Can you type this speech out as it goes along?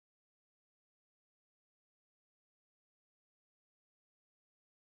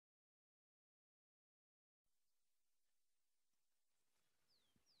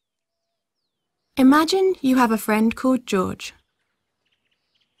Imagine you have a friend called Džordž.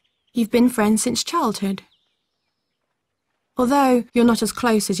 You've been friends since childhood. Although you're not as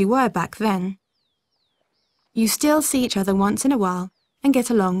close as you were back then, you still see each other once in a while and get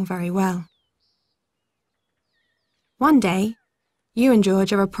along very well. One day, you and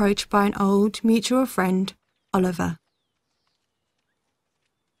Džordž are approached by an old mutual friend, Oliver.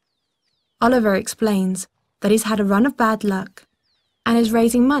 Oliver explains that he's had a run of bad luck and is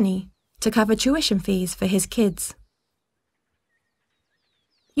raising money to cover tuition fees for his kids.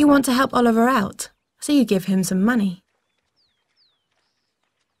 You want to help Oliver out, so you give him some money.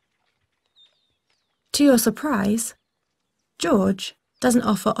 To your surprise, Džordž doesn't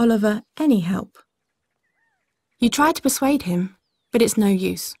offer Oliver any help. You try to persuade him, but it's no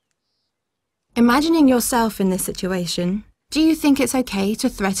use. Imagining yourself in this situation, do you think it's okay to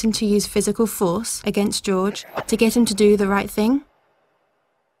threaten to use physical force against Džordž to get him to do the right thing?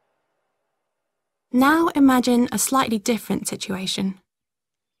 Now imagine a slightly different situation.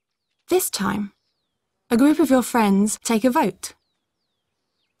 This time, a group of your friends take a vote.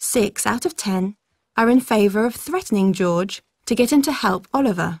 6 out of 10 are in favour of threatening Džordž to get him to help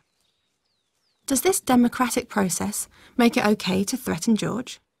Oliver. Does this democratic process make it okay to threaten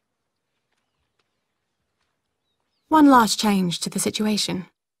Džordž? One last change to the situation.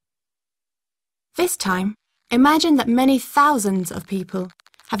 This time, imagine that many thousands of people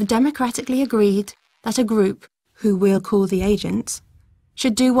have democratically agreed that a group, who we'll call the agents,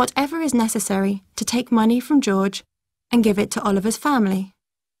 should do whatever is necessary to take money from Džordž and give it to Oliver's family.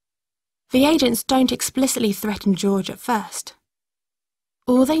 The agents don't explicitly threaten Džordž at first.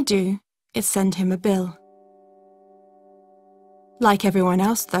 All they do is send him a bill. Like everyone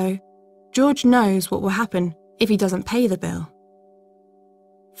else, though, Džordž knows what will happen if he doesn't pay the bill.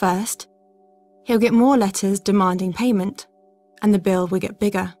 First, he'll get more letters demanding payment, and the bill will get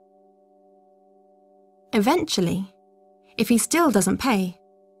bigger. Eventually, if he still doesn't pay,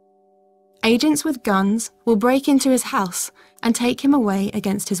 agents with guns will break into his house and take him away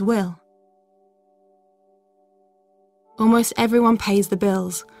against his will. Almost everyone pays the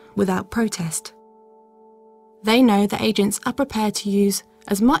bills without protest. They know that agents are prepared to use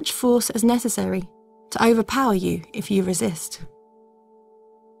as much force as necessary to overpower you if you resist.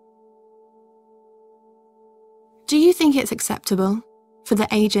 Do you think it's acceptable for the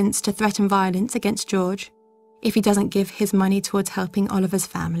agents to threaten violence against Džordž if he doesn't give his money towards helping Oliver's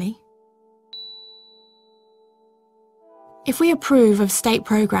family? If we approve of state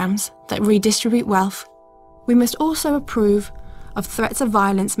programs that redistribute wealth, we must also approve of threats of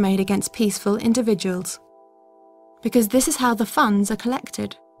violence made against peaceful individuals, because this is how the funds are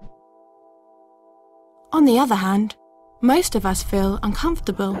collected. On the other hand, most of us feel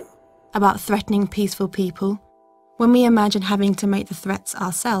uncomfortable about threatening peaceful people when we imagine having to make the threats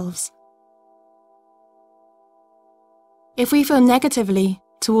ourselves. If we feel negatively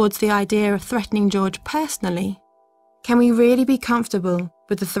towards the idea of threatening Džordž personally, can we really be comfortable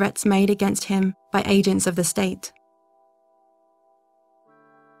with the threats made against him by agents of the state?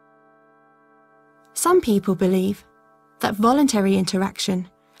 Some people believe that voluntary interaction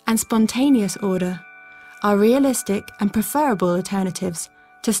and spontaneous order are realistic and preferable alternatives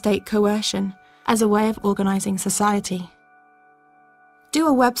to state coercion as a way of organising society. Do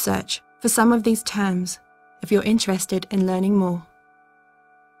a web search for some of these terms if you're interested in learning more.